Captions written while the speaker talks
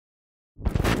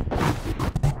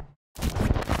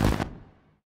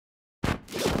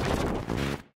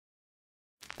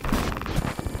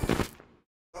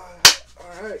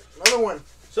Alright, another one.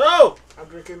 So, I'm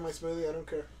drinking my smoothie, I don't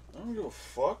care. I don't give a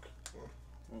fuck.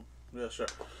 Yeah, sure.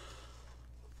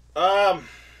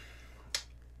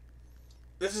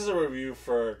 This is a review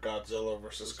for Godzilla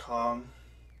vs. Kong.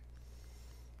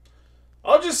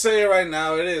 I'll just say it right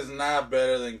now, it is not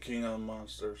better than King of the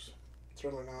Monsters. It's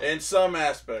really not. In some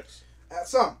aspects.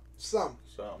 Some,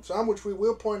 which we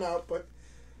will point out, but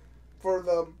for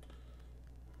the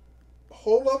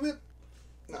whole of it,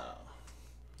 no.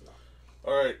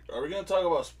 Alright, are we going to talk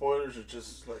about spoilers or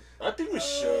just like... I think we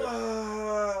should.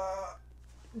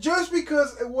 Just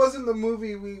because it wasn't the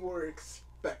movie we were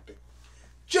expecting.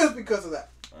 Just because of that.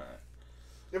 Alright.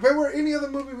 If it were any other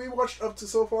movie we watched up to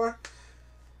so far,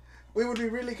 we would be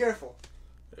really careful.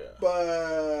 Yeah.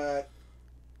 But...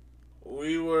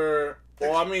 we were...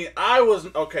 Well, I mean, I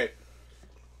wasn't... Okay.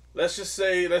 Let's just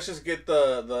get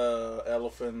the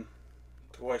elephant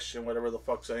question, whatever the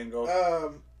fuck saying goes.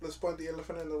 Let's point the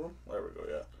elephant in the room. There we go,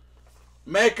 yeah.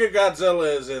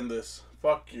 Mechagodzilla is in this.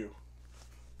 Fuck you.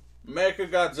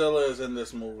 Mechagodzilla is in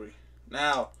this movie.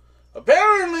 Now,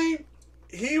 apparently,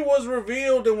 he was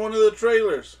revealed in one of the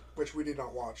trailers. Which we did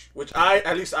not watch. Which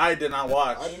at least I did not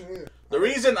watch. I didn't either. The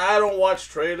reason I don't watch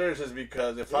trailers is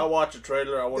because if I watch a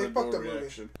trailer, I want to do a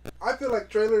reaction. I feel like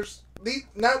trailers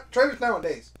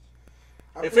nowadays.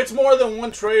 If it's more than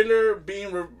one trailer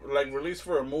being released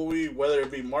for a movie, whether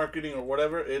it be marketing or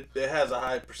whatever, it has a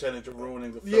high percentage of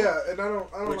ruining the film. Yeah, and I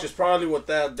don't which is probably what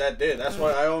that did. That's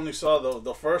why I only saw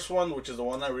the first one, which is the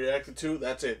one I reacted to.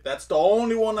 That's it. That's the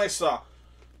only one I saw.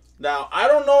 Now, I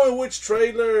don't know in which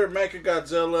trailer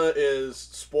Mechagodzilla is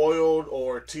spoiled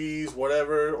or teased,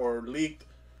 whatever, or leaked.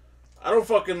 I don't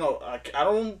fucking know. I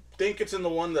don't think it's in the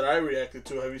one that I reacted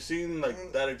to. Have you seen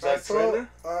that exact trailer?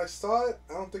 I saw it.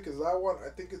 I don't think it's that one. I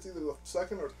think it's either the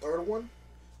second or third one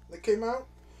that came out.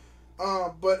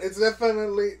 But it's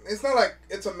definitely... It's not like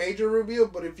it's a major reveal,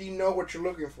 but if you know what you're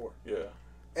looking for. Yeah.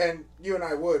 And you and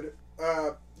I would.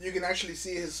 You can actually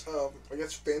see his, I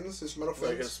guess, fins, his metal fins.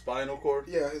 Like his spinal cord?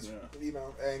 Yeah, you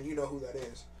know, and you know who that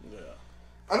is. Yeah.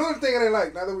 Another thing I didn't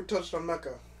like, now that we touched on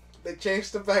Mecha, they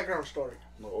changed the background story.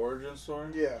 The origin story?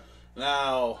 Yeah.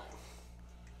 Now,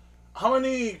 how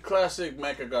many classic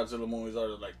Mechagodzilla movies are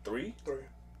there? Like 3? 3.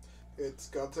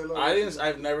 It's Godzilla.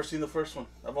 I've never seen the first one.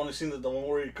 I've only seen the one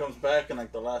where he comes back and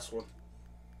like the last one.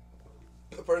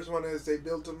 The first one is they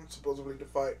built him supposedly to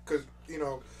fight, because, you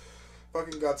know,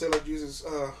 fucking Godzilla uses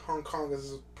Hong Kong as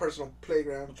his personal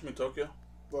playground. What you mean, Tokyo?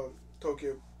 Well,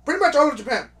 Tokyo. Pretty much all of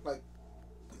Japan. Like,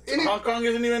 Hong Kong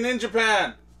isn't even in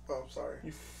Japan. Oh, sorry.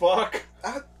 You fuck.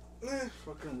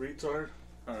 Fucking retard.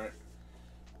 Alright.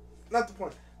 Not the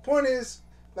point. Point is,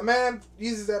 the man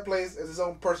uses that place as his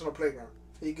own personal playground.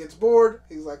 He gets bored.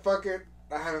 He's like, fuck it.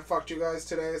 I haven't fucked you guys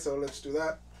today, so let's do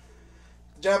that.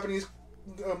 The Japanese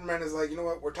government is like, you know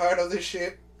what? We're tired of this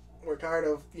shit. We're tired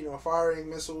of, you know, firing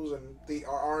missiles and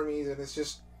our armies, and it's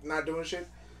just not doing shit.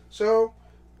 So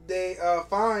they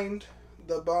find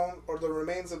the bone or the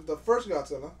remains of the first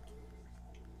Godzilla,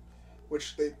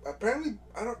 which they apparently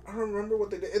I don't remember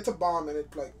what they did. It's a bomb and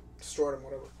it like destroyed them,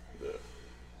 whatever. Yeah.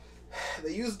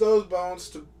 They use those bones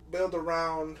to build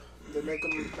around. They make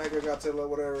them Mega Godzilla,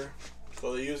 whatever.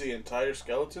 So they use the entire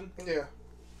skeleton? Yeah.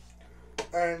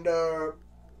 And or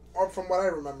from what I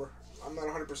remember. I'm not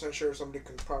 100% sure. Somebody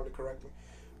can probably correct me.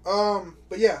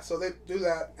 But yeah, so they do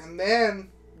that. And then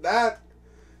that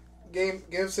game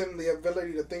gives him the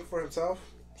ability to think for himself.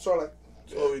 So like...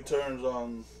 So he turns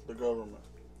on the government.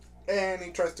 And he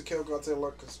tries to kill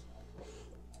Godzilla because...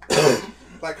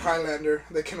 like Highlander,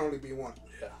 there can only be one.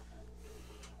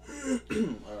 Yeah.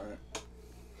 Alright.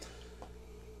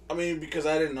 I mean, because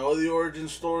I didn't know the origin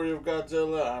story of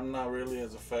Godzilla, I'm not really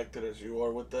as affected as you are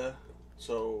with that.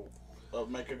 So... Of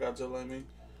Mechagodzilla, I mean.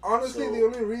 Honestly, the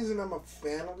only reason I'm a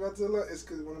fan of Godzilla is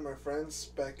because one of my friends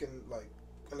back in like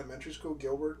elementary school,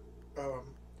 Gilbert,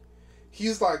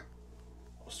 he's like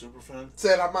a super fan.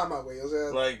 Said I'm on my way.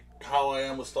 Like how I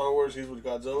am with Star Wars, he's with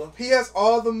Godzilla. He has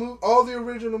all the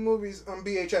original movies on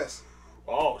VHS.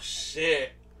 Oh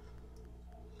shit!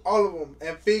 All of them,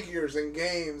 and figures and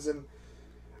games and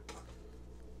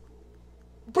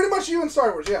pretty much you and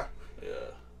Star Wars, yeah. Yeah.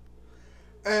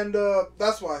 And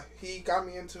that's why he got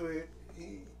me into it.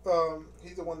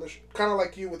 He's the one that kind of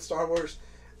like you with Star Wars.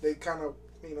 They kind of,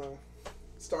 you know,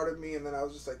 started me, and then I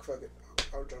was just like, fuck it,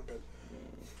 I'll jump in.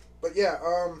 But yeah,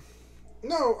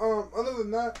 other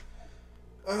than that,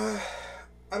 I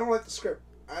don't like the script.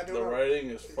 The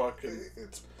writing is fucking.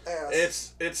 It's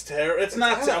ass. It's terrible. It's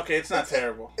not okay. It's not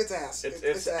terrible. It's ass.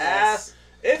 It's ass.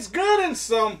 It's good in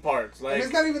some parts. Like and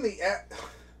it's not even the.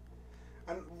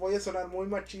 Voy a sonar muy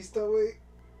machista, güey.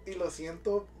 Y lo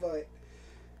siento, but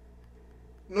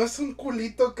no es un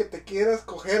culito que te quieras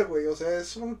coger, güey. O sea,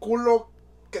 es un culo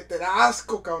que te da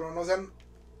asco, cabrón. O sea,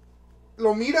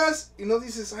 lo miras y no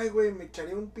dices, ay, güey, me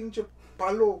echaría un pinche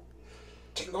palo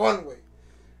chingón, güey.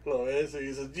 Lo ves y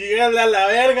dices, llégale a la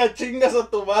verga, chingas a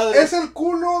tu madre. Es el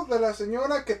culo de la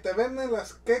señora que te venden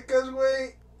las quecas,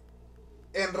 güey,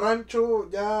 en rancho,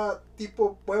 ya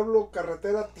tipo pueblo,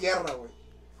 carretera, tierra, güey.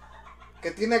 Que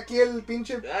tiene aquí el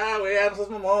pinche... Ah, güey, ya no seas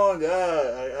mamón,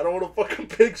 ya. I don't want to fucking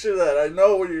picture that. I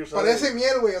know what you're saying. Parece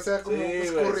miel, güey, o sea, como sí,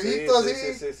 escurridito sí,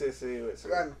 así. Sí, güey. Sí.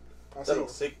 Bueno, así. Te lo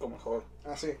hocico mejor.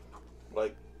 Así.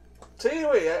 Like, sí,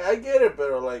 güey, I get it,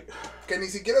 pero like... Que ni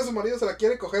siquiera su marido se la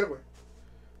quiere coger, güey.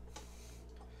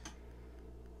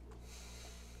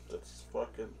 That's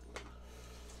fucking...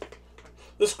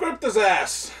 The script is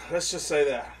ass. Let's just say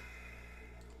that.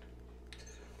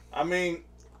 I mean...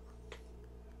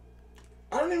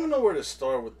 I don't even know where to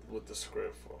start with the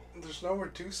script. There's nowhere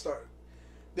to start.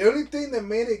 The only thing that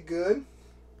made it good,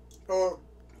 or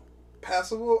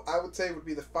passable, I would say would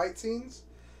be the fight scenes,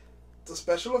 the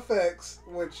special effects,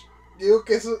 which, digo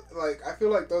que eso, like, I feel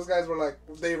like those guys were like,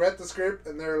 they read the script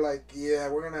and they're like, yeah,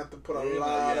 we're going to have to put a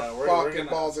lot of fucking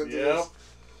balls into this.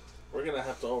 We're going to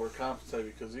have to overcompensate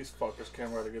because these fuckers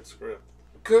can't write a good script.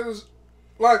 Because,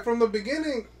 like, from the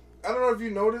beginning, I don't know if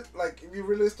you noticed, like, if you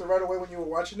realized it right away when you were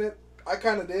watching it, I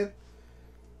kind of did,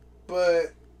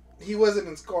 but he wasn't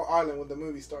in Skull Island when the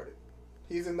movie started.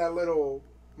 He's in that little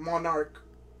Monarch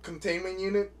containment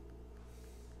unit.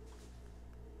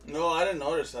 No, I didn't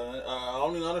notice that. I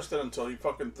only noticed it until he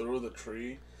fucking threw the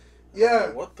tree. Yeah.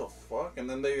 Like, what the fuck? And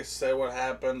then they say what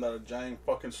happened, that a giant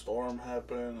fucking storm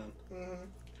happened. And... Mm-hmm.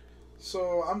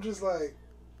 So I'm just like,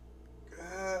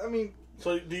 I mean...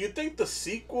 So do you think the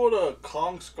sequel to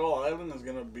Kong Skull Island is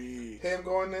going to be... him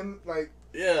going in, like...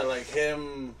 Yeah, like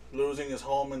him losing his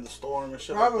home in the storm and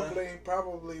shit probably, like that?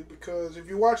 Probably, because if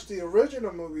you watch the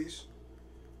original movies,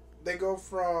 they go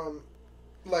from,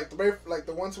 like,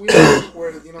 the ones we watched,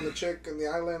 where, you know, the chick and the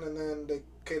island, and then they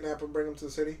kidnap and bring him to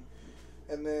the city.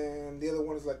 And then the other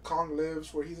one is, like, Kong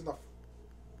Lives, where he's in a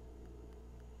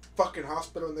fucking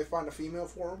hospital and they find a female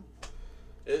for him.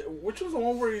 Which was the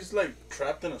one where he's, like,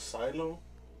 trapped in a silo?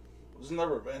 Wasn't that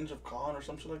Revenge of Kong or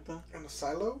something like that? In a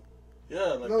silo?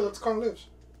 Yeah, like no, that's Kong Lives.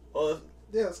 Oh,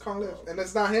 yeah, it's Kong Lives, and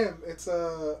it's not him. It's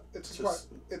his wife.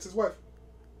 It's his wife.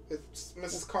 It's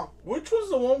Mrs. Kong. Which was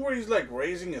the one where he's like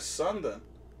raising his son then?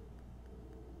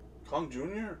 Kong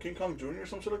Jr. or King Kong Jr. or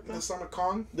something like that. The son of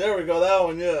Kong. There we go. That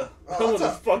one, yeah. That one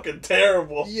was fucking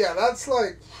terrible. Yeah, that's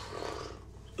like.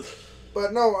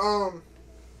 But no,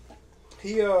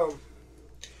 he and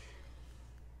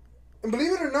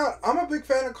believe it or not, I'm a big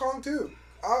fan of Kong too.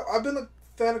 I've been a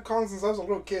fan of Kong since I was a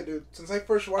little kid, dude. Since I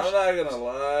first watched. I'm not gonna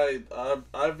lie,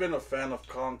 I've been a fan of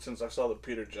Kong since I saw the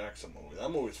Peter Jackson movie. That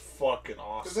movie's fucking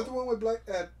awesome. Is that the one with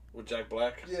with Jack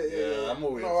Black? Yeah. That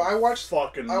movie. No, I watched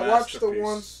fucking. I watched the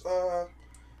ones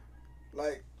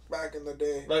like back in the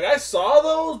day. Like I saw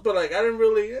those, but like I didn't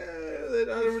really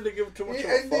give too much of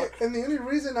a fuck. And the only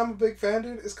reason I'm a big fan,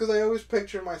 dude, is because I always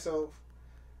picture myself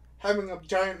having a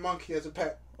giant monkey as a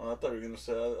pet. Well, I thought you were gonna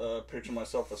say picture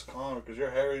myself as Kong because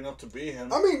you're hairy enough to be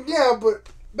him. I mean, yeah, but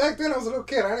back then I was a little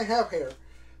kid. I didn't have hair,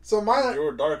 so you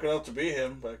were dark enough to be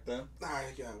him back then.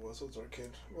 Yeah, I was a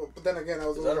kid. Well, but then again, I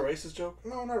was. Is that a racist joke?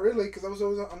 No, not really, because I was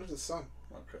always under the sun.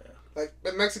 Okay. Like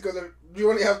in Mexico, you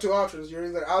only have two options: you're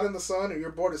either out in the sun or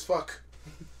you're bored as fuck.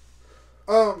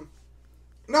 No,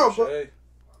 but I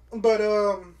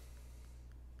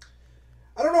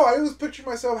don't know. I always pictured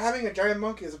myself having a giant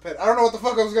monkey as a pet. I don't know what the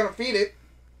fuck I was gonna feed it.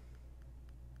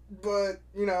 But,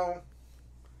 you know,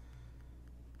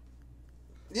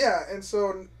 yeah, and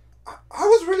so I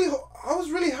was really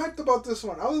hyped about this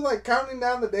one. I was like counting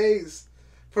down the days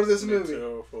for this movie.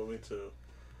 Me too.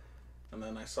 And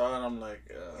then I saw it and I'm like,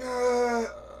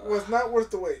 was not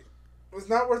worth the wait. Was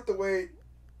not worth the wait.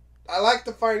 I like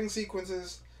the fighting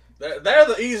sequences.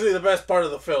 They're easily the best part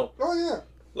of the film. Oh yeah.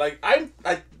 Like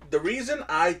the reason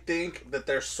I think that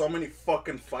there's so many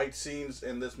fucking fight scenes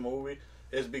in this movie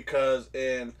is because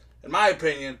in my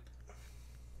opinion,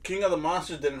 King of the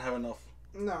Monsters didn't have enough.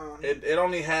 No. It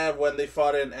only had when they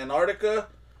fought in Antarctica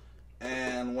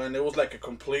and when it was like a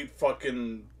complete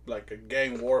fucking like a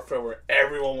gang warfare where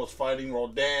everyone was fighting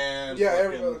Rodan.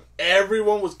 Yeah,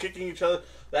 everyone was kicking each other.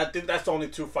 That's the only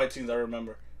two fight scenes I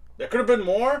remember. There could have been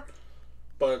more,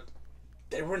 but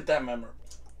they weren't that memorable.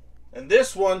 And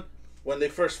this one, when they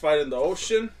first fight in the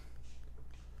ocean,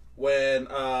 when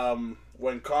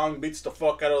Kong beats the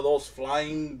fuck out of those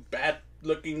flying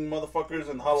bat-looking motherfuckers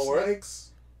in Hollow Earth.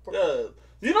 Snakes. Yeah.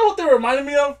 You know what they reminded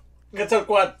me of?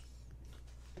 Quetzalcoatl.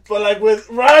 But like with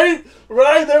right,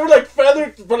 they were like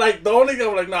feathered. But like the only guy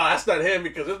was like, no, that's not him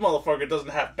because this motherfucker doesn't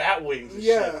have bat wings. And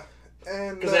yeah, shit.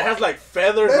 And because it has like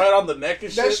feathers right on the neck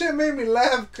and shit. That shit made me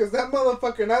laugh because that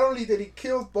motherfucker, not only did he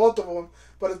kill both of them,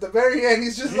 but at the very end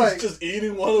he's just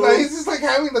eating one of them. He's just like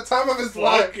having the time of his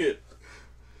life. It.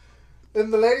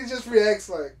 And the lady just reacts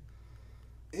like,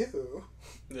 ew.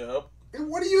 Yep.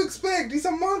 What do you expect? He's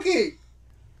a monkey.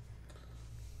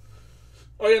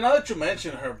 Oh yeah, now that you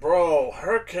mention her, bro,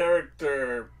 her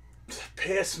character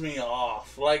pissed me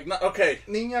off. Like, okay.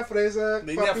 Niña Fresa.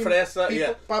 Niña Fresa,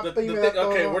 yeah.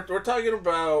 Okay, we're we're talking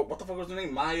about, what the fuck was her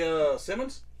name? Maya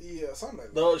Simmons? Yeah, something like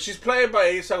that. Though she's played by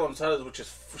Isa Gonzalez,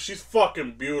 she's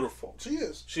fucking beautiful. She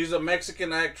is. She's a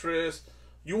Mexican actress.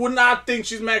 You would not think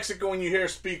she's Mexican when you hear her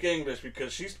speak English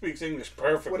because she speaks English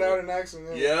perfectly. Without an accent,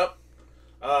 yeah.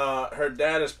 Yep. Her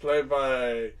dad is played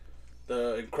by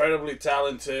the incredibly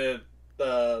talented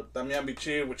Damian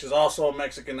Bichir, which is also a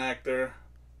Mexican actor.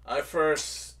 I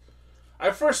first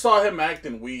saw him act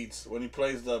in Weeds when he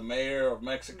plays the mayor of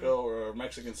Mexico or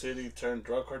Mexican City turned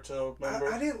drug cartel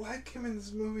member. I didn't like him in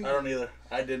this movie. I don't either.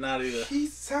 I did not either. He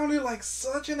sounded like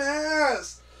such an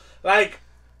ass. Like,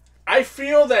 I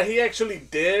feel that he actually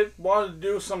did want to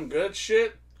do some good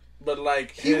shit, but like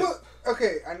he was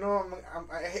okay. I know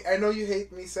I know you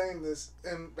hate me saying this,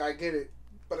 and I get it,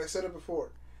 but I said it before.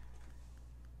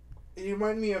 He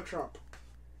reminded me of Trump.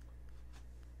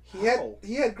 He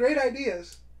had great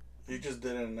ideas. He just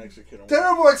didn't execute them.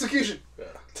 Terrible execution. Yeah.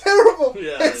 Terrible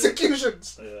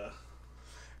executions. Yeah.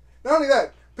 Not only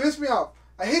that, pissed me off.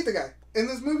 I hate the guy. In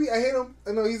this movie, I hate him.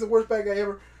 I know he's the worst bad guy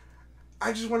ever.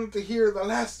 I just wanted to hear the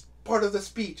last part of the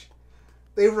speech.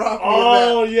 They robbed me of that.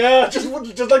 Oh yeah, just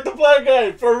like the black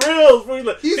guy, for real.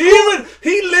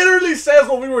 He literally says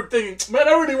what we were thinking. Man,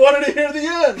 I really wanted to hear the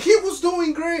end. He was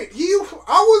doing great. I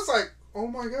was like, oh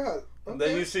my god. Okay. And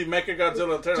then you see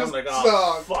Mechagodzilla turn. I'm like,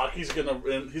 fuck, he's gonna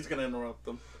interrupt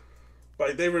them.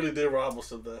 But they really did rob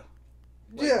us of that.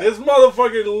 Like, yeah, this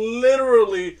motherfucker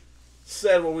literally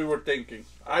said what we were thinking.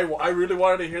 I really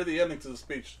wanted to hear the ending to the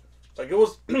speech. Like it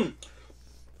was.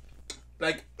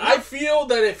 Like, I feel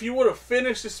that if he would have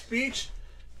finished his speech,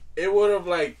 it would have,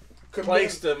 like,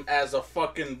 placed him as a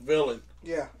fucking villain.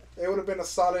 Yeah. It would have been a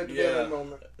solid villain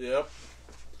moment. Yep.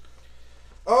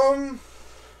 Let's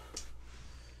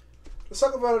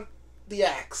talk about the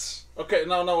axe. Okay,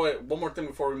 no, wait. One more thing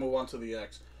before we move on to the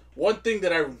axe. One thing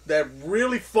that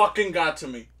really fucking got to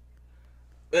me,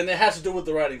 and it has to do with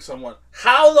the writing somewhat.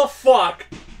 How the fuck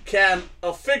can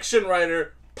a fiction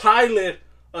writer pilot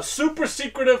a super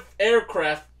secretive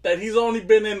aircraft that he's only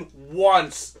been in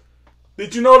once?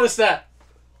 Did you notice that?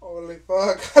 Holy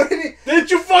fuck. How did he... Did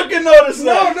you fucking notice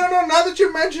that? No, now that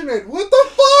you mention it. What the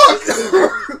fuck?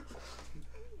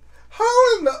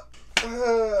 How in the...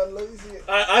 let me see it.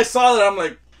 I saw that, I'm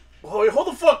like, oh, hold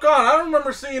the fuck on. I don't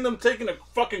remember seeing them taking a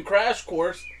fucking crash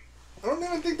course. I don't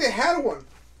even think they had one.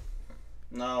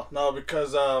 No,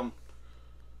 because,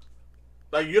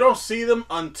 like, you don't see them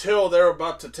until they're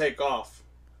about to take off.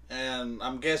 And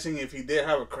I'm guessing if he did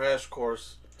have a crash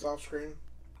course... It's off screen.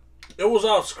 It was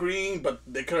off screen, but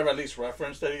they could have at least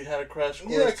referenced that he had a crash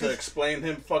course to explain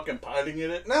him fucking piloting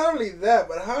it. Not only that,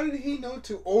 but how did he know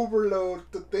to overload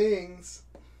the things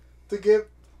to give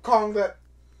Kong that...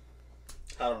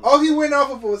 I don't know. All he went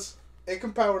off of was, it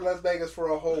can power Las Vegas for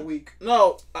a whole week.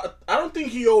 No, I don't think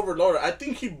he overloaded. I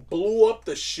think he blew up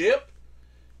the ship,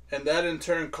 and that in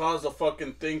turn caused the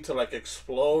fucking thing to, like,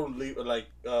 explode, like,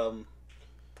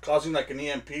 causing like an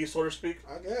EMP, so to speak.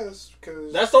 I guess,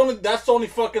 because that's the only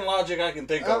fucking logic I can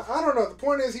think of. I don't know. The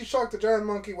point is, he shocked the giant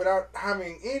monkey without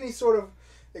having any sort of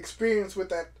experience with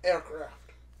that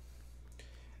aircraft.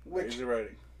 Crazy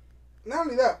writing. Not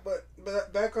only that, but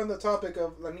back on the topic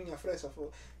of La Niña Fresa,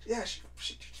 yeah, she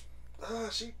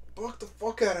bucked the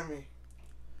fuck out of me.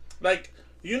 Like,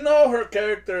 you know, her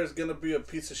character is gonna be a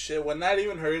piece of shit when not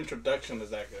even her introduction is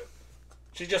that good.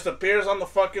 She just appears on the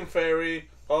fucking ferry.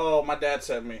 Oh, my dad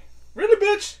sent me. Really,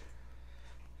 bitch?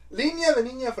 Línea de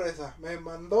Niña Fresa. Me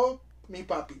mandó mi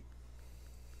papi.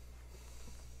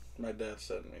 My dad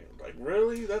sent me. Like,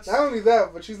 really? That's... Not only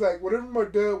that, but she's like, whatever my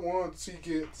dad wants, he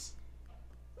gets.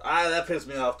 That pissed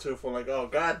me off, too. For like, oh,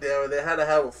 goddamn it. They had to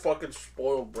have a fucking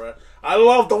spoiled brat. I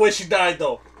love the way she died,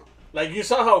 though. Like, you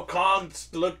saw how Kong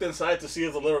looked inside to see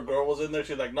if the little girl was in there.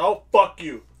 She's like, no, fuck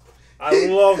you. I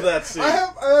love that scene. I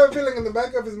have a feeling in the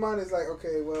back of his mind is like,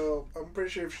 okay, well, I'm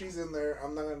pretty sure if she's in there,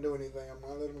 I'm not gonna do anything. I'm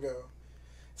gonna let him go.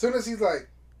 As soon as he's like,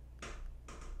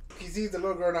 he sees the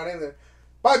little girl not in there,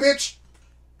 bye, bitch.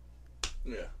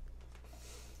 Yeah.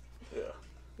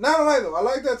 Not only though, I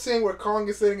like that scene where Kong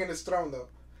is sitting in his throne though.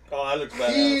 Oh, I looked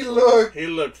badass. He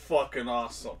looked fucking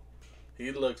awesome.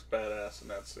 He looks badass in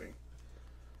that scene.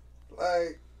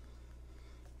 Like,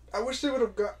 I wish they would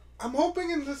have got. I'm hoping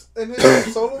in his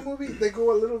solo movie they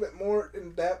go a little bit more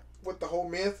in depth with the whole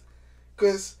myth,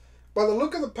 because by the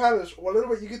look of the palace, or a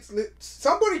little bit you get to,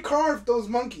 somebody carved those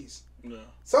monkeys. Yeah.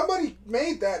 Somebody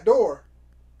made that door.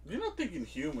 You're not thinking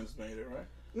humans made it, right?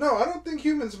 No, I don't think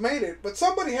humans made it, but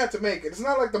somebody had to make it. It's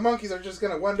not like the monkeys are just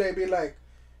gonna one day be like,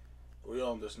 we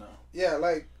own this now. Yeah,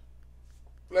 like,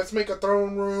 let's make a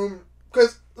throne room.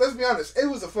 Because, let's be honest, it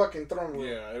was a fucking throne room.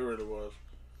 Yeah, it really was.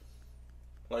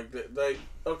 Like,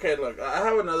 okay, look, I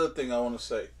have another thing I want to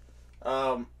say.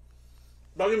 Don't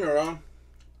get me wrong.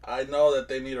 I know that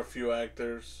they need a few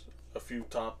actors, a few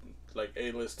top, like,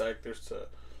 A-list actors to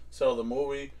sell the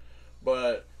movie.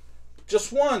 But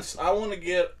just once, I want to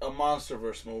get a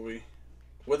MonsterVerse movie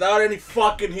without any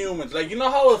fucking humans. Like, you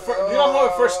know how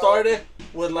it first started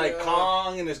with, like,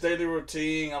 Kong and his daily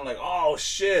routine? I'm like, oh,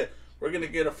 shit. We're going to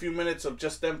get a few minutes of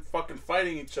just them fucking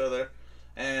fighting each other.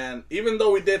 And even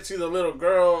though we did see the little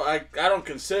girl, I don't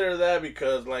consider that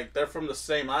because, like, they're from the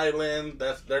same island.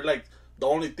 They're, like, the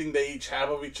only thing they each have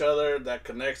of each other that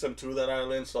connects them to that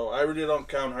island. So I really don't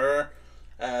count her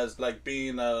as, like,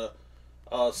 being a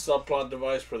subplot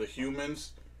device for the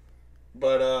humans.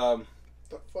 But,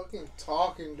 the fucking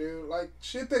talking, dude. Like,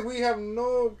 shit that we have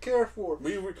no care for.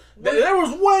 There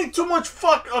was way too much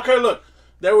Okay, look.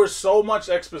 There was so much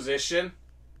exposition.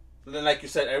 And then, like you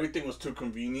said, everything was too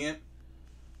convenient.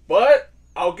 But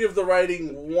I'll give the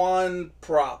writing one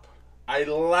prop. I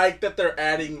like that they're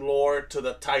adding lore to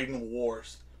the Titan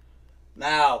Wars.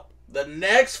 Now, the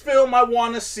next film I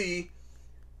want to see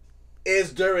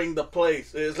is during the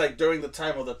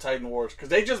time of the Titan Wars. Because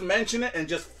they just mention it and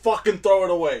just fucking throw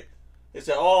it away. They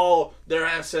say, oh, their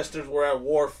ancestors were at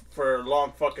war for a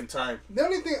long fucking time. The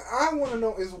only thing I want to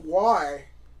know is why.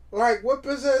 Like, what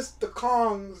possessed the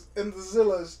Kongs and the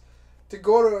Zillas to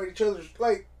go to each other's...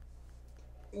 Like,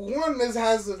 one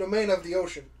has the domain of the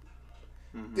ocean.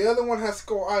 Mm-hmm. The other one has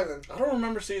Skull Island. I don't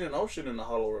remember seeing an ocean in the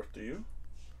Hollow Earth, do you?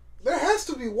 There has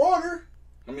to be water.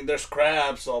 I mean, there's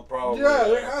crabs, so probably... Yeah,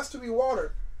 there has to be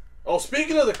water. Oh,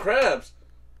 speaking of the crabs,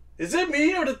 is it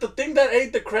me or did the thing that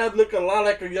ate the crab look a lot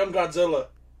like a young Godzilla?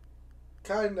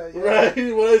 Kinda, yeah. Right?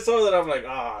 When I saw that, I'm like,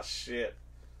 ah, shit.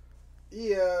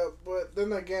 Yeah, but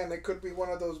then again, it could be one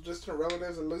of those distant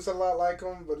relatives that looks a lot like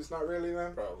them, but it's not really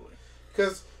them. Probably.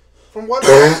 Because from what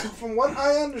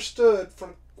I understood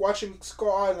from watching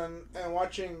Skull Island and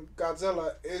watching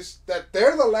Godzilla is that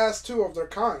they're the last two of their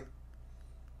kind.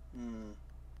 Mm.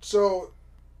 So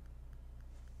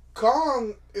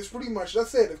Kong is pretty much,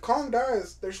 that's it. If Kong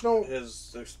dies, there's no...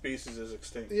 His species is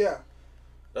extinct. Yeah.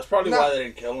 That's probably why they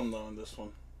didn't kill him, though, in this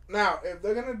one. Now, if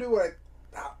they're going to do what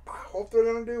I hope they're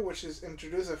going to do, which is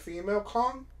introduce a female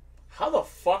Kong. How the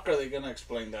fuck are they going to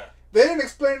explain that? They didn't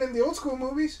explain it in the old school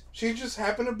movies. She just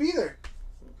happened to be there.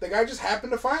 The guy just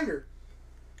happened to find her.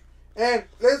 And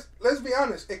let's be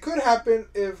honest, it could happen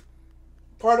if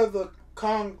part of the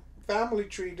Kong family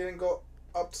tree didn't go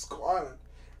up to Skull Island.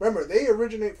 Remember, they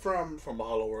originate from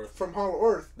Hollow Earth. From Hollow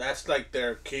Earth. That's like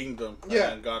their kingdom.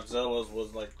 Yeah. And Godzilla's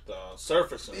was like the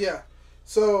surface. Yeah.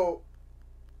 So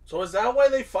is that why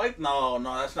they fight? No,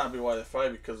 that's not why they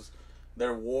fight, because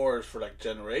they're wars for like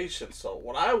generations. So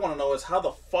what I want to know is how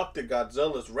the fuck did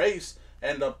Godzilla's race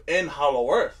end up in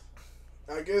Hollow Earth?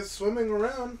 I guess swimming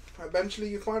around. Eventually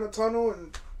you find a tunnel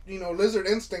and, lizard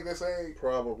instinct, they say.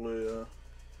 Probably, yeah.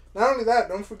 Not only that,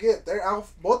 don't forget,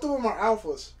 both of them are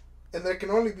alphas. And there can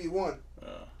only be one. Yeah.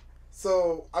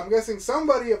 So I'm guessing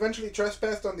somebody eventually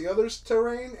trespassed on the other's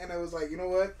terrain and it was like, you know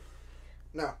what?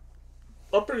 No.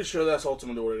 I'm pretty sure that's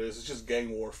ultimately what it is. It's just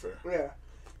gang warfare. Yeah.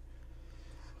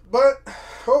 But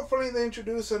hopefully they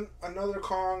introduce another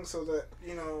Kong so that,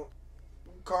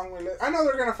 Kong will... I know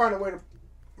they're going to find a way to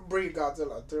breed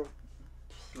Godzilla too.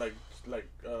 Like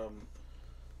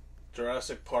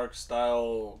Jurassic Park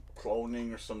style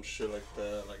cloning or some shit like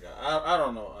that. Like, I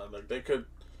don't know. Like, they could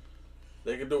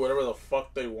do whatever the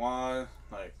fuck they want.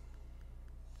 Like,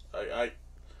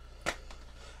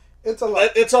 it's a lot.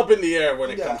 It's up in the air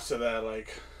when it comes to that.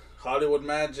 Like, Hollywood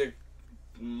magic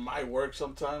might work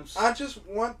sometimes. I just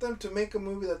want them to make a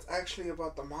movie that's actually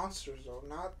about the monsters, though.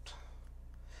 Not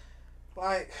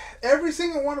like every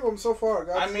single one of them so far.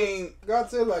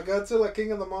 Godzilla,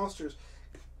 King of the Monsters,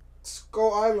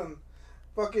 Skull Island,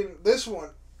 fucking this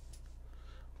one.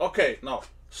 Okay, no.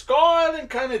 Skull Island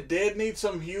kind of did need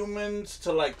some humans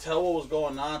to like tell what was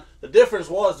going on. The difference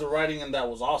was the writing in that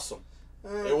was awesome.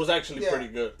 It was actually pretty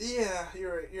good. Yeah,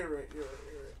 you're right.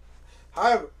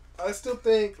 However, I still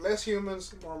think less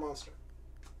humans, more monster.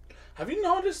 Have you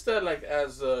noticed that, like,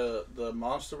 as the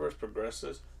MonsterVerse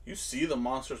progresses, you see the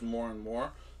monsters more and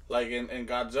more? Like in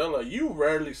Godzilla, you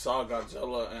rarely saw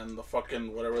Godzilla and the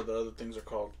fucking whatever the other things are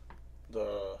called,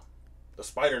 the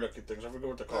spider-looking things. I forget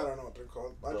what they're called. I don't know what they're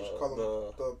called. I just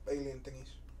call them the alien thingies.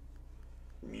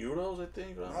 Mutos, I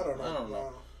think. I don't know.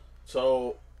 No.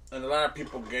 So, and a lot of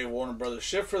people gave Warner Brothers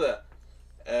shit for that.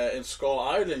 In Skull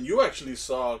Island, you actually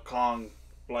saw Kong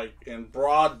like in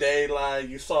broad daylight.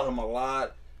 You saw him a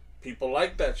lot. People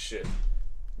like that shit.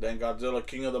 Then Godzilla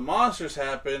King of the Monsters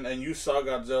happened, and you saw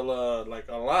Godzilla like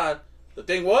a lot. The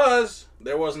thing was,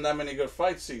 there wasn't that many good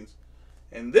fight scenes.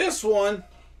 In this one,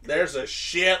 there's a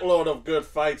shitload of good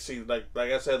fight scenes. Like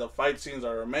I said, the fight scenes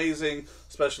are amazing.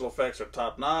 Special effects are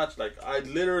top notch. Like I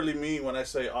literally mean when I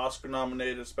say Oscar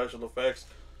nominated special effects,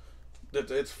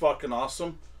 it's fucking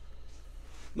awesome.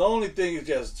 The only thing is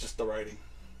just the writing.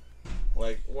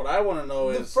 Like what I want to know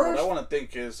is what I want to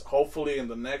think is hopefully in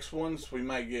the next ones we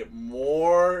might get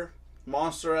more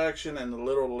monster action and a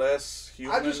little less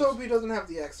humans. I just hope he doesn't have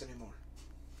the X anymore.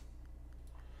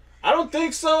 I don't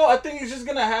think so. I think he's just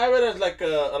gonna have it as like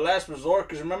a last resort.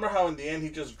 Because remember how in the end he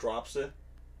just drops it.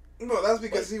 No, that's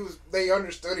because they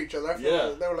understood each other. I feel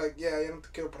like they were like, yeah, yo no te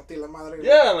quiero partir la madre.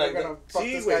 Yeah, like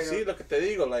sí, güey, sí, lo que te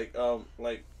digo,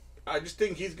 like I just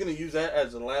think he's gonna use that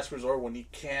as a last resort when he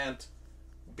can't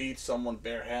beat someone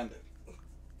barehanded.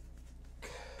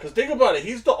 Because think about it,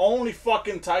 he's the only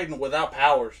fucking Titan without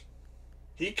powers.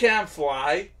 He can't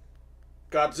fly.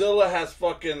 Godzilla has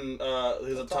fucking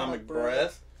his atomic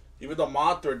breath. Even though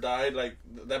Mothra died, like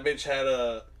that bitch had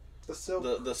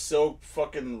the silk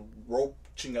fucking rope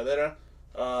chingadera.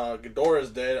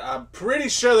 Ghidorah's dead. I'm pretty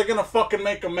sure they're gonna fucking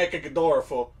make a Ghidorah,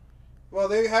 fool. Well,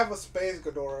 they have a space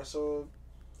Ghidorah, so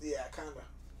yeah, kinda.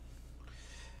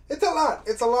 It's a lot.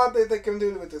 It's a lot that they can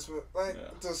do with this, like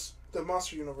just the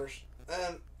monster universe.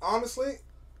 And honestly,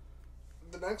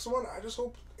 the next one, I just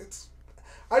hope it's.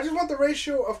 I just want the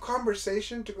ratio of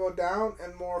conversation to go down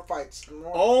and more fights.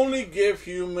 Only give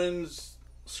humans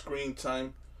screen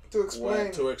time to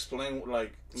explain,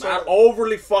 like not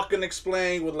overly fucking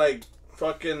explain with like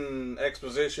fucking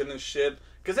exposition and shit.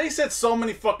 Because they said so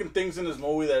many fucking things in this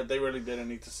movie that they really didn't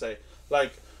need to say.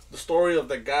 Like the story of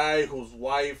the guy whose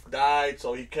wife died,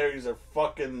 so he carries her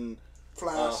fucking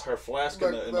her flask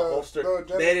in the holster.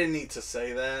 They didn't need to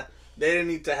say that. They didn't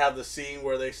need to have the scene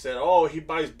where they said, "Oh, he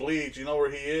buys bleach. You know where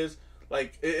he is."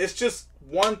 Like it's just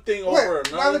one thing over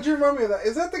another. Now that you remind me of that,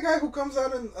 is that the guy who comes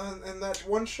out in that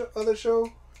one other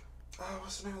show?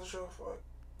 What's the name of the show?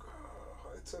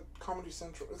 It's a Comedy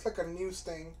Central. It's like a news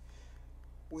thing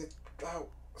with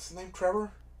what's his name?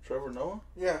 Trevor Noah.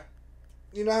 Yeah,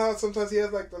 you know how sometimes he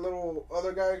has like the little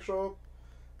other guy show up.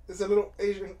 It's a little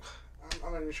Asian.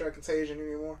 I'm not even sure I can say Asian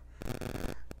anymore.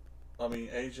 I mean,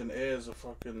 Asian is a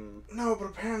fucking... No, but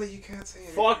apparently you can't say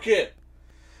it. Fuck it!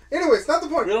 Anyways, not the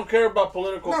point. We don't care about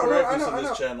political correctness in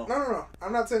this channel. No.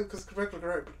 I'm not saying because correctly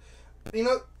correct. But you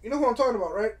know who I'm talking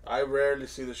about, right? I rarely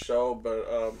see the show, but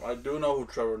I do know who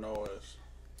Trevor Noah is.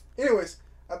 Anyways,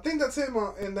 I think that's him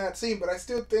in that scene, but I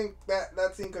still think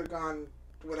that scene could have gone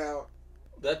without...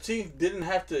 That scene didn't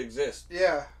have to exist.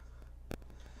 Yeah.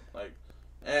 Like,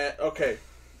 okay.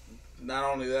 Not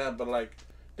only that, but like...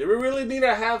 Did we really need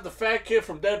to have the fat kid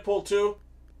from Deadpool 2?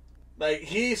 Like,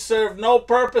 he served no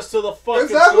purpose to the fucking...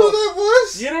 Is that who that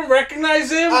was? You didn't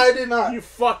recognize him? I did not. You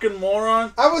fucking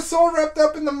moron. I was so wrapped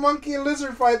up in the monkey and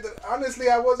lizard fight that, honestly,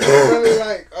 I wasn't really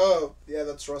like, oh, yeah,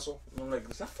 that's Russell. I'm like,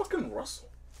 is that fucking Russell?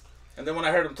 And then when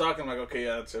I heard him talking, I'm like, okay,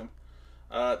 yeah, that's him.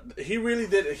 He really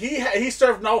did... He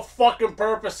served no fucking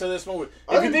purpose to this movie.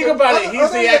 If you think about it,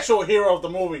 he's the actual hero of the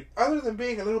movie. Other than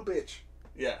being a little bitch.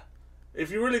 Yeah. If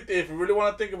you really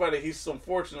want to think about it, he's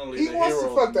unfortunately the hero. He wants to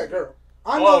fuck that girl.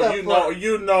 I know oh, that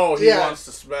you know he wants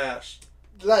to smash.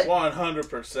 Like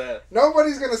 100%.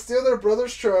 Nobody's gonna steal their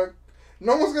brother's truck.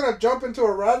 No one's gonna jump into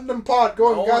a random pod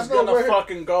going. No one's gonna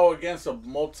fucking go against a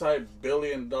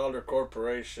multi-billion-dollar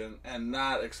corporation and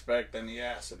not expect any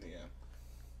ass in the end.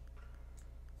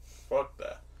 Fuck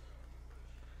that.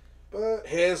 But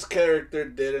his character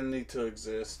didn't need to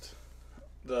exist.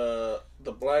 The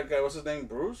black guy, what's his name?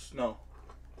 Bruce? No.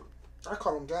 I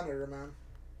call him janitor, man.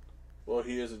 Well,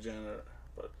 he is a janitor,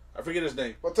 but I forget his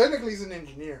name. Well, technically he's an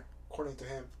engineer, according to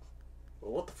him.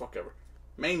 Well, what the fuck ever.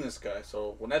 Maintenance guy.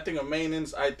 So when I think of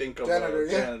maintenance, I think of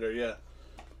janitor, yeah.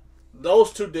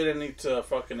 Those two didn't need to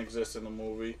fucking exist in the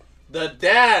movie. The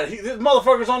dad, this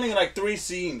motherfucker's only in like 3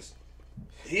 scenes.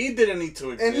 He didn't need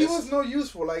to exist. And he was no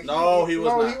useful. Like he was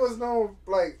not. He was no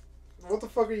like. What the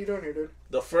fuck are you doing here, dude?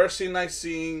 The first scene I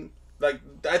seen, like,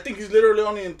 I think he's literally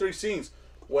only in 3 scenes.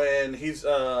 When he's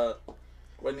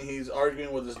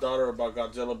arguing with his daughter about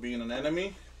Godzilla being an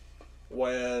enemy.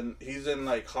 When he's in,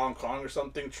 like, Hong Kong or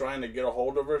something trying to get a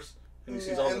hold of her. and he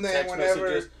sees all the text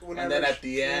messages, and then at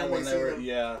the end,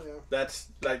 that's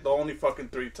like the only fucking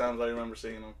 3 times I remember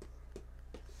seeing him.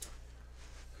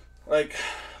 Like,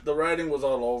 the writing was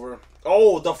all over.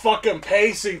 Oh, the fucking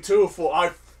pacing too,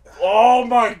 oh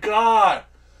my god!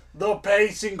 The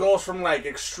pacing goes from like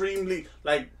extremely,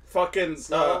 like fucking,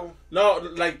 slow. Slow,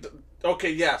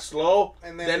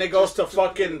 and then it goes to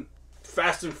fucking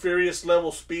Fast and Furious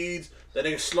level speeds, then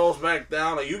it slows back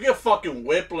down. Like, you get fucking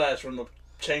whiplash from the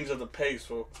change of the pace,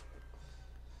 fool.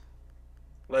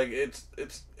 Like,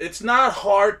 it's not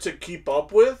hard to keep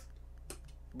up with,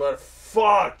 but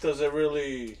fuck, does it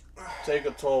really take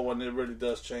a toll when it really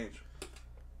does change.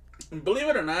 And believe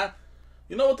it or not,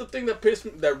 you know what the thing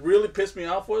that really pissed me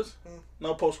off was?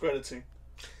 No post-credit scene.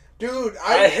 Dude,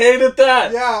 I hated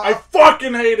that. Yeah. I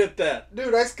fucking hated that.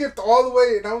 Dude, I skipped all the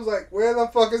way and I was like, where the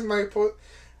fuck is my post?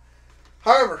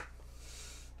 However,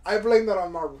 I blame that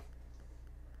on Marvel.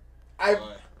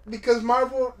 Because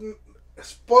Marvel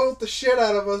spoiled the shit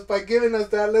out of us by giving us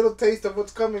that little taste of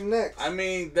what's coming next. I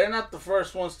mean, they're not the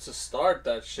first ones to start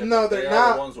that shit. No, they're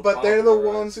not. But they're the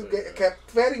ones who kept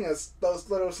feeding us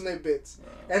those little snippets.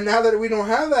 Yeah. And now that we don't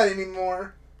have that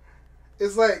anymore,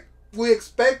 it's like, we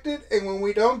expect it, and when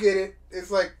we don't get it,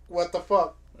 it's like, what the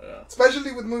fuck? Yeah.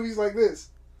 Especially with movies like this.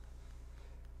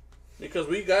 Because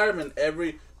we got him in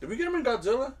every... Did we get him in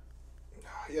Godzilla?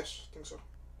 Yes, I think so.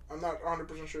 I'm not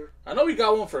 100% sure. I know we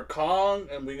got one for Kong,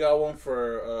 and we got one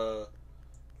for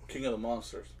King of the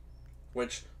Monsters.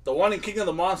 Which, the one in King of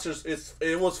the Monsters,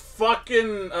 it was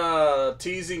fucking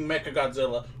teasing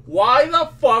Mechagodzilla. Why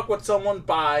the fuck would someone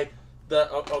buy the...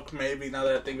 maybe, now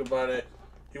that I think about it,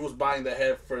 he was buying the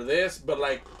head for this, but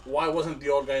like, why wasn't the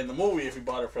old guy in the movie if he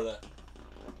bought it for that?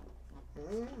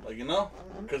 Like, you know,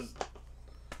 because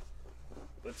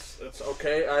it's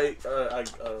okay.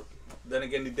 Then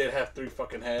again, he did have 3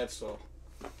 fucking heads, so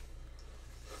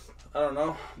I don't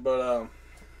know. But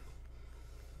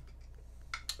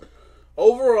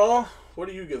overall, what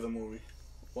do you give the movie?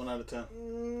 1 out of 10.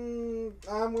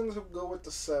 I'm gonna go with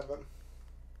the 7.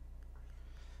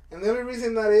 And the only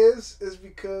reason that is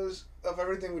because of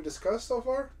everything we discussed so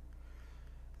far.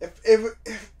 If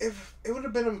it would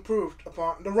have been improved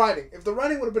upon the writing, if the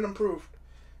writing would have been improved,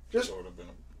 it would have been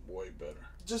way better.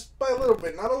 Just by a little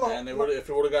bit, not a lot. And if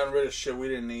it would have gotten rid of shit we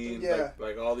didn't need,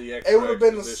 like all the extra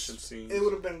exposition scenes, it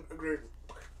would have been great.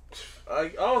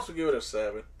 I also give it a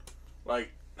 7.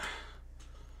 Like,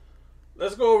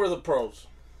 let's go over the pros.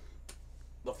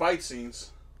 The fight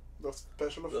scenes, the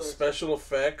special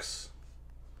effects.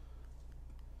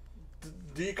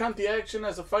 Do you count the action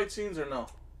as the fight scenes or no?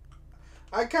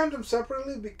 I count them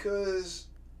separately because,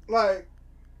 like,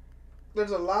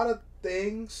 there's a lot of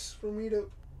things for me to...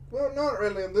 Well, not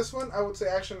really. In this one, I would say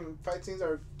action and fight scenes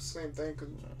are the same thing because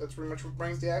that's pretty much what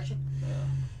brings the action. Yeah.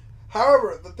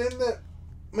 However, the thing that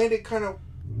made it kind of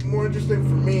more interesting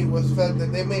for me was the fact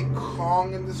that they made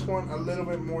Kong in this one a little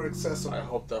bit more accessible. I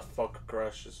hope that fucker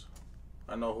crashes.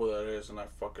 I know who that is and I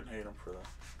fucking hate him for that.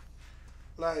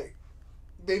 Like...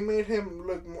 They made him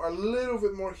look a little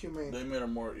bit more humane. They made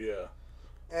him more, yeah.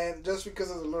 And just because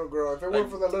of the little girl. If it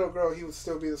weren't for the little girl, he would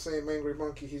still be the same angry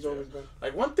monkey he's always been.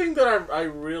 Like, one thing that I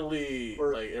really,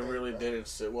 it really didn't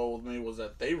sit well with me was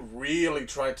that they really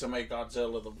tried to make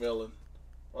Godzilla the villain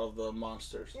of the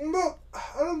monsters. No,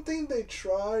 I don't think they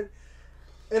tried.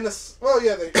 They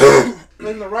tried.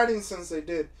 In the writing sense, they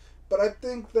did. But I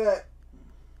think that,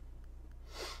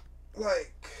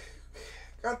 like...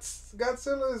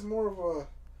 Godzilla is more of a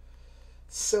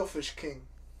selfish king.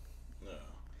 Yeah,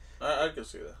 I can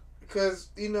see that. Because,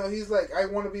 he's like, I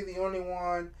want to be the only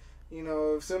one.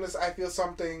 As soon as I feel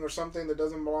something or something that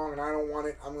doesn't belong and I don't want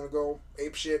it, I'm going to go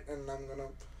ape shit and I'm going to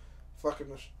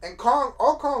fucking... And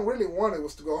all Kong really wanted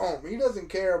was to go home. He doesn't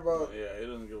care about... Yeah, he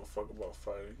doesn't give a fuck about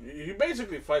fighting. He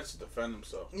basically fights to defend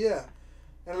himself. Yeah.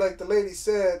 And like the lady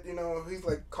said, he's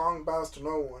like, Kong bows to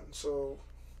no one, so...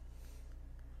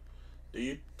 Do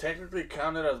you technically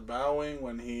count it as bowing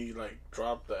when he, like,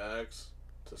 dropped the axe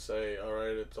to say,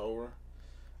 alright, it's over?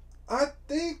 I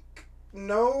think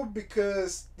no,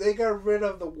 because they got rid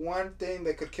of the one thing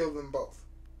that could kill them both.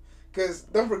 Because,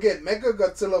 don't forget,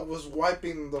 Mechagodzilla was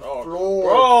wiping the floor.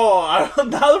 Bro,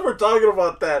 now that we're talking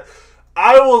about that,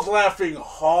 I was laughing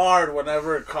hard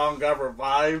whenever Kong got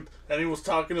revived and he was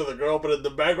talking to the girl, but in the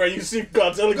background you see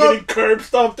Godzilla getting curb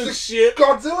stomped and shit.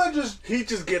 He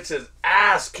just gets his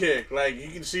ass kicked. Like, you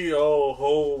can see,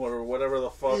 home or whatever the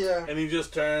fuck. Yeah. And he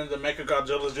just turns and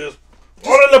Mechagodzilla's just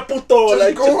 ¡Órale, puto!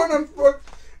 Just going on fuck.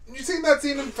 You seen that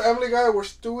scene in Family Guy where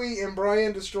Stewie and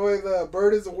Brian destroy the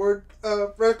Bird is the Word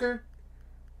record?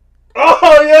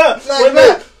 Oh, yeah! Like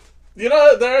that. You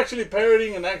know, they're actually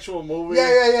parodying an actual movie.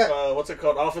 Yeah. What's it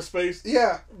called? Office Space?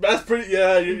 Yeah. That's pretty,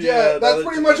 yeah. That's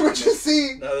pretty much what you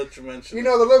see. Now that you mention You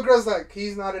know, the little girl's like,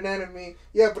 he's not an enemy.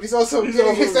 Yeah, but he's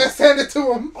getting his ass handed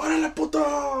to him. Órale,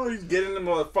 puto! He's getting him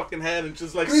a fucking hand and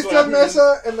just like Christian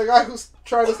Mesa and the guy who's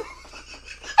trying to...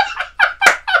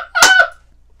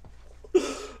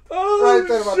 Oh, right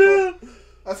there, shit.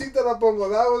 Así te la pongo.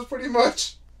 That was pretty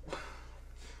much...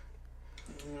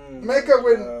 Makeup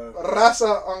with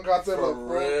raza on Godzilla.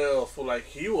 For real. For like,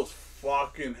 he was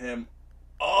fucking him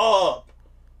up.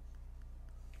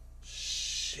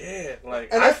 Shit.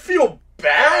 Like, and I feel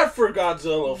bad for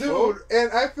Godzilla, dude. fool.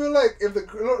 And I feel like if the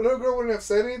little girl wouldn't have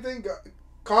said anything,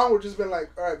 Kong would just been like,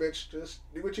 "All right, bitch, just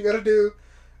do what you gotta do.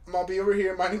 I'm gonna be over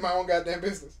here minding my own goddamn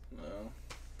business." No.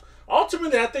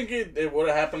 Ultimately, I think it would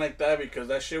have happened like that because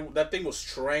that thing was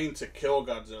trained to kill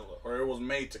Godzilla, or it was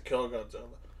made to kill Godzilla.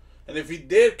 And if he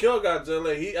did kill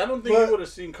Godzilla, I don't think he would have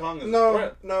seen Kong as a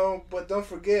threat. No, but don't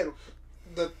forget,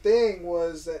 the thing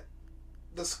was that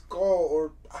the skull,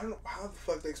 or I don't know how the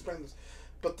fuck they explain this,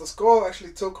 but the skull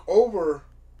actually took over.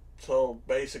 So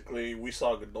basically, we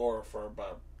saw Ghidorah for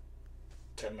about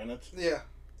 10 minutes. Yeah,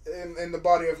 in the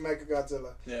body of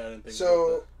Mechagodzilla. Yeah, I didn't think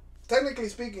so. Technically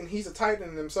speaking, he's a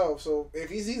Titan himself. So if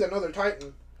he sees another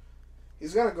Titan,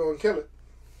 he's gonna go and kill it.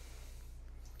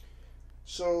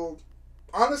 So.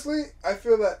 Honestly, I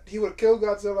feel that he would have killed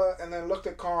Godzilla and then looked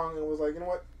at Kong and was like, you know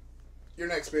what? You're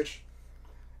next, bitch.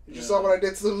 You just saw what I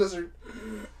did to the lizard.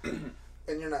 And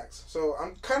you're next. So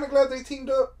I'm kind of glad they teamed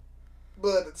up.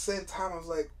 But at the same time, I was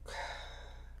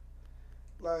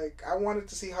like, I wanted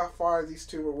to see how far these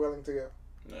two were willing to go.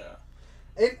 Yeah.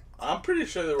 And I'm pretty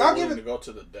sure they were willing to go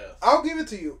to the death. I'll give it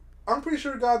to you. I'm pretty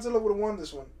sure Godzilla would have won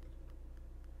this one.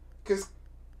 Because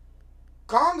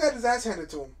Kong got his ass handed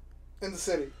to him in the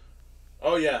city.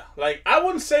 Oh, yeah. Like, I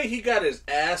wouldn't say he got his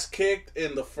ass kicked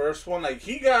in the first one. Like,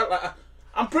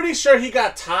 I'm pretty sure he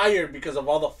got tired because of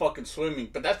all the fucking swimming.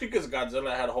 But that's because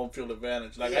Godzilla had a home field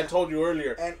advantage. Like I told you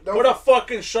earlier. Put a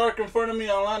fucking shark in front of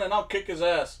me online and I'll kick his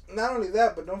ass. Not only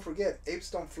that, but don't forget, apes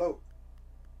don't float.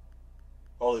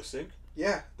 Oh, they sink?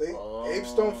 Yeah.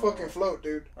 Apes don't fucking float,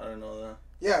 dude. I didn't know that.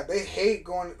 Yeah, they hate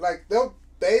going... Like, they'll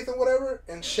bathe and whatever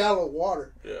in shallow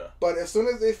water. Yeah. But as soon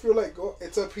as they feel like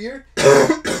it's up here,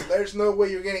 there's no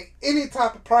way you're getting any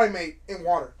type of primate in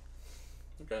water.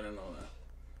 Okay, I didn't know that.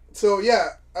 So yeah,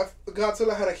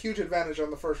 Godzilla had a huge advantage on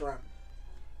the first round.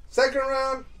 Second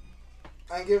round,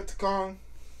 I give it to Kong,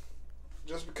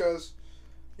 just because,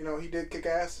 he did kick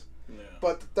ass. Yeah.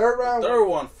 But the third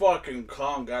round, fucking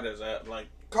Kong got his ass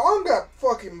Kong got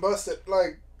fucking busted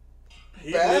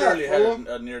He literally had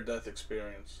a near-death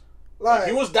experience. Like,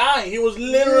 he was dying. He was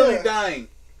literally dying.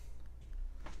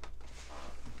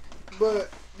 But,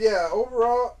 yeah,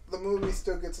 overall, the movie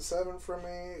still gets a 7 from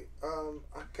me.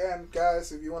 Again,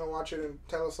 guys, if you want to watch it and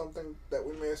tell us something that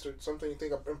we missed or something you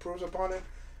think improves upon it,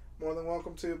 more than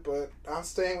welcome to. But I'm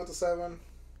staying with the 7.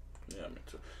 Yeah, me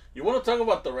too. You want to talk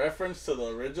about the reference to the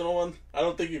original one? I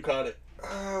don't think you caught it.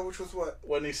 Which was what?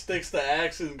 When he sticks the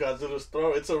axe in Godzilla's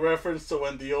throat, it's a reference to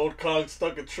when the old Kong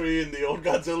stuck a tree in the old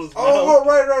Godzilla's mouth. Oh,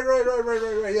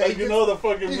 right. Yeah, like, the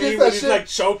fucking meme when he's like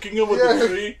choking him with the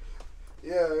tree?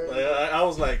 Yeah. Like, I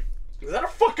was like, is that a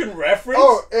fucking reference?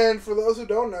 Oh, and for those who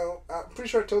don't know, I'm pretty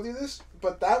sure I told you this,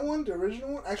 but that one, the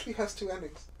original one, actually has 2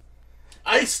 endings.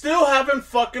 I still haven't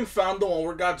fucking found the one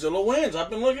where Godzilla wins. I've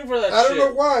been looking for that shit. I don't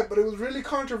know why, but it was really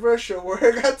controversial where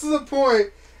it got to the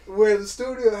point where the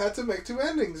studio had to make 2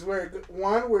 endings.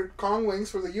 One where Kong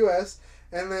wins for the U.S.,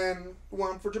 and then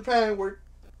one for Japan where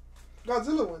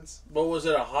Godzilla wins. But was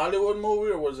it a Hollywood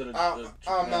movie or was it a Japan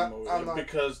movie? I'm not.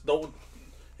 Because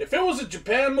if it was a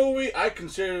Japan movie, I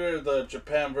consider the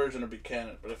Japan version to be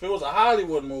canon. But if it was a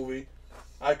Hollywood movie,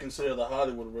 I consider the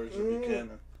Hollywood version to be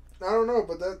canon. I don't know,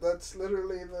 but that's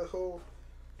literally the whole...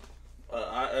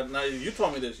 Now, you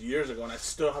told me this years ago, and I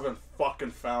still haven't fucking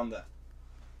found that.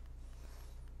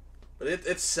 But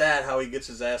it's sad how he gets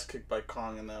his ass kicked by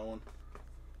Kong in that one.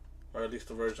 Or at least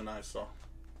the version I saw.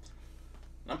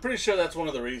 I'm pretty sure that's one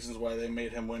of the reasons why they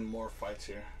made him win more fights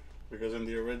here. Because in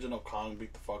the original, Kong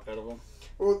beat the fuck out of him.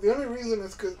 Well, the only reason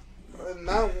is because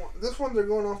now this one they're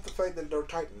going off the fact that they're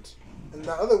Titans. And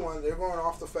the other one, they're going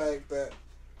off the fact that,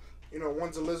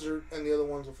 one's a lizard and the other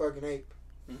one's a fucking ape.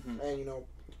 Mm-hmm. And,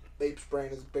 the ape's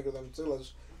brain is bigger than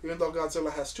Godzilla's. Even though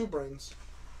Godzilla has 2 brains.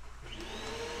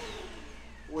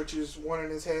 Which is one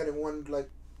in his head and one,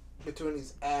 between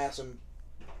his ass and...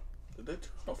 Did they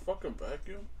turn a fucking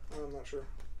vacuum? I'm not sure.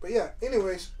 But yeah,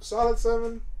 anyways, solid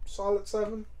 7.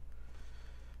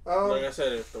 Like I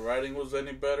said, if the writing was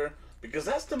any better... Because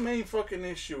that's the main fucking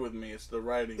issue with me. It's the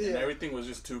writing. And everything was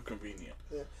just too convenient.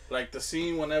 Yeah. Like the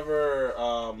scene whenever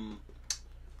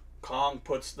Kong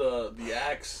puts the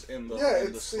axe in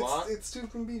the slot. It's too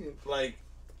convenient. Like,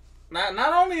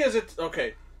 not only is it...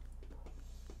 Okay.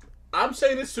 I'm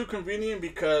saying it's too convenient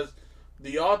because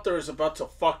the author is about to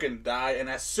fucking die. And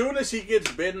as soon as he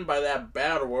gets bitten by that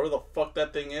bat or whatever the fuck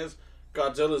that thing is,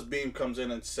 Godzilla's beam comes in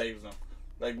and saves him.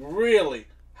 Like, really?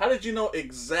 How did you know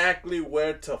exactly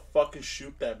where to fucking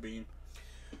shoot that beam?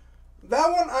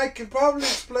 That one I can probably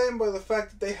explain by the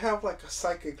fact that they have like a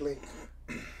psychic link.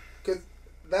 Because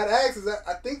that axe is...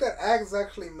 I think that axe is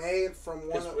actually made from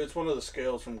one It's one of the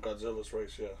scales from Godzilla's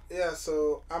race, yeah. Yeah,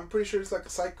 so I'm pretty sure it's like a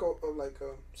psychic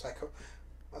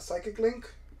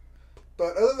link.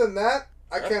 But other than that,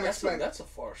 I can't explain it. That's a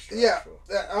far stretch. Yeah,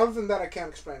 other than that, I can't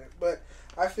explain it. But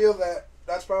I feel that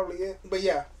that's probably it. But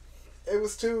yeah, it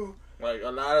was too... Like,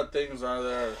 a lot of things are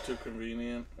there are too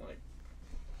convenient. Like,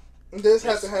 this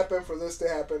had to happen for this to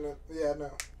happen. Yeah,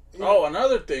 no. Oh,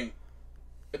 another thing.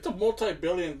 It's a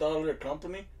multi-billion-dollar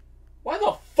company. Why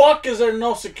the fuck is there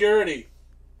no security?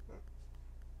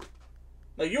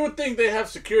 Like, you would think they have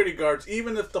security guards,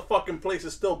 even if the fucking place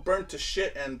is still burnt to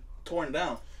shit and torn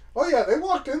down. Oh, yeah, they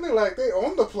walked in there like they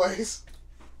owned the place.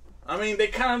 I mean, they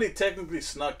kind of technically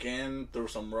snuck in through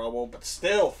some rubble, but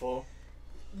still, fool.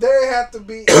 There have to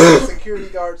be security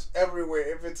guards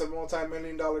everywhere if it's a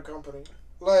multi-million-dollar company.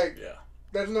 Like,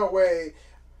 there's no way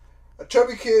a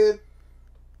chubby kid,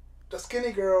 the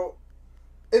skinny girl,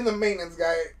 and the maintenance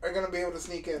guy are going to be able to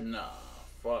sneak in. Nah,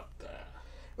 fuck that.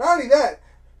 Not only that,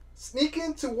 sneak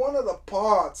into one of the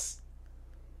pods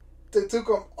that took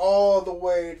them all the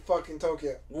way to fucking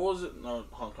Tokyo. What was it? No,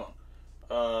 Hong Kong.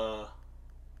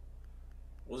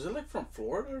 Was it like from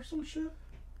Florida or some shit?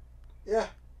 Yeah.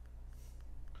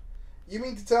 You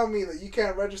mean to tell me that you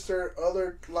can't register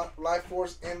other life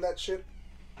force in that shit?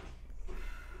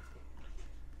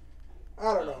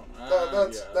 I don't know.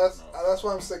 That's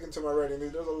why I'm sticking to my rating,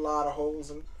 dude. There's a lot of holes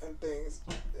and things.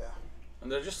 Yeah.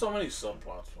 And there's just so many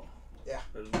subplots. Yeah.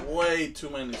 There's way too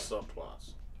many subplots.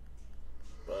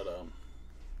 But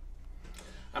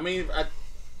I mean,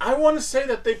 I want to say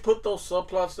that they put those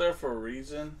subplots there for a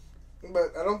reason.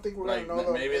 But I don't think we're gonna know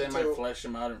them. Maybe they might flesh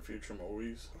them out in future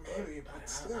movies. Maybe, but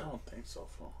still. I don't think so,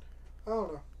 fool. I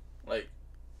don't know. Like,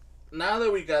 now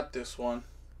that we got this one,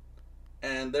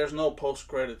 and there's no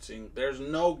post-credit scene, there's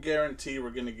no guarantee we're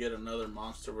gonna get another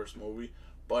MonsterVerse movie.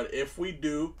 But if we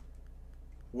do,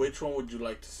 which one would you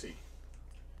like to see?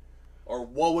 Or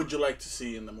what would you like to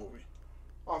see in the movie?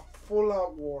 A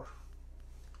full-out war.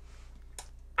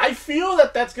 I feel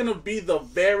that that's gonna be the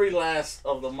very last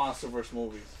of the MonsterVerse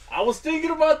movies. I was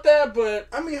thinking about that, but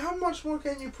I mean, how much more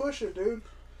can you push it, dude?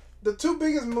 The two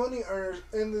biggest money earners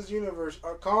in this universe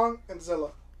are Kong and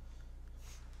Zilla.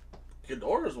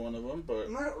 Ghidorah's one of them, but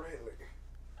not really.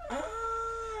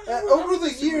 Over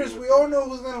the years, we all know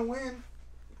who's gonna win.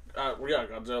 Yeah,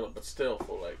 Godzilla, but still,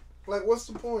 for like, what's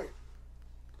the point?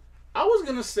 I was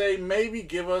gonna say maybe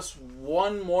give us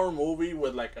one more movie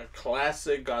with like a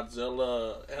classic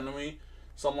Godzilla enemy,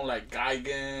 someone like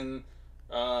Gigan.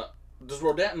 Does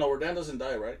Rodan? No, Rodan doesn't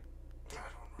die, right? I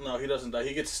don't know. No, he doesn't die.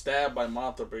 He gets stabbed by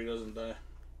Mothra, but he doesn't die.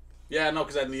 Yeah, no,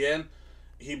 because at the end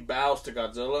he bows to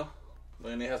Godzilla,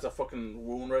 and he has that fucking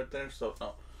wound right there. So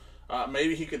no,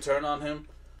 maybe he could turn on him.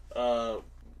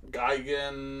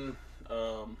 Gigan,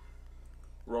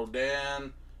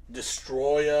 Rodan.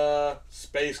 Destroyer,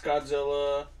 Space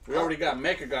Godzilla. We already got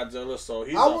Mecha Godzilla, so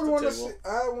he's off the table.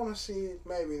 I want to see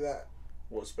maybe that.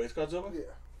 What, Space Godzilla?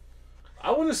 Yeah.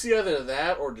 I want to see either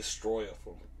that or Destroyer.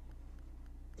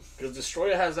 Because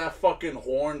Destroyer has that fucking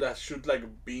horn that shoots like a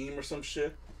beam or some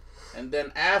shit. And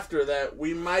then after that,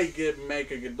 we might get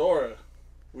Mecha Ghidorah.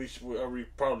 We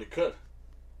probably could.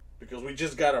 Because we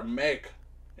just got a mech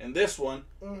in this one.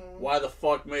 Mm-hmm. Why the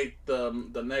fuck make the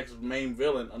next main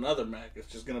villain another mech?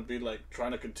 It's just gonna be like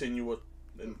trying to continue with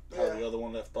how the other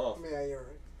one left off. Yeah, you're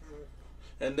right.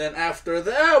 And then after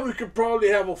that, we could probably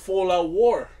have a full-out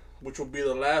war, which will be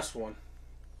the last one.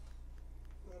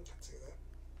 I can see that.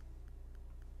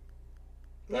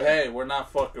 But hey, we're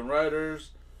not fucking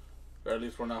writers. Or at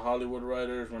least we're not Hollywood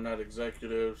writers. We're not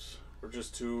executives. We're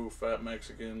just two fat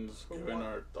Mexicans giving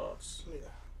our thoughts. Yeah.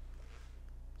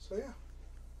 So yeah.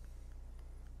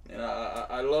 And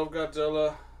I love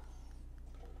Godzilla.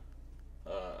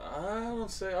 I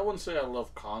wouldn't say I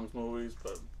love Kong's movies,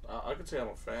 but I could say I'm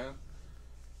a fan.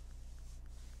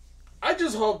 I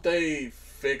just hope they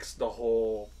fix the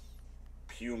whole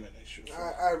human issue.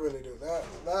 I really do.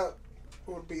 That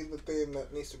would be the thing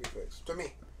that needs to be fixed to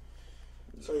me.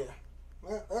 So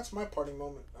yeah, that's my parting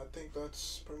moment. I think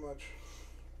that's pretty much.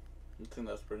 I think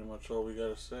that's pretty much all we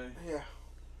gotta say. Yeah.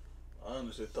 I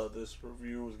honestly thought this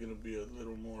review was gonna be a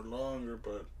little more longer,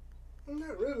 but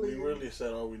not really. We really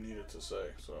said all we needed to say,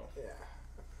 so.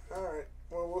 Yeah. Alright.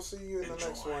 Well, we'll see you in the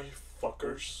next one.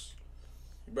 Fuckers.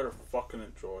 You better fucking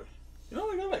enjoy. You know,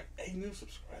 we got like 8 new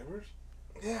subscribers?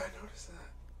 Yeah, I noticed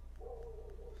that.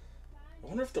 I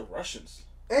wonder if they're Russians.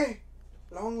 Hey!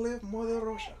 Long live Mother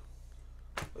Russia.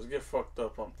 Let's get fucked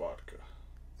up on vodka.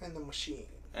 And the machine.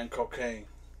 And cocaine.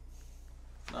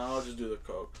 No, I'll just do the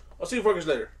coke. I'll see you fuckers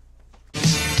later.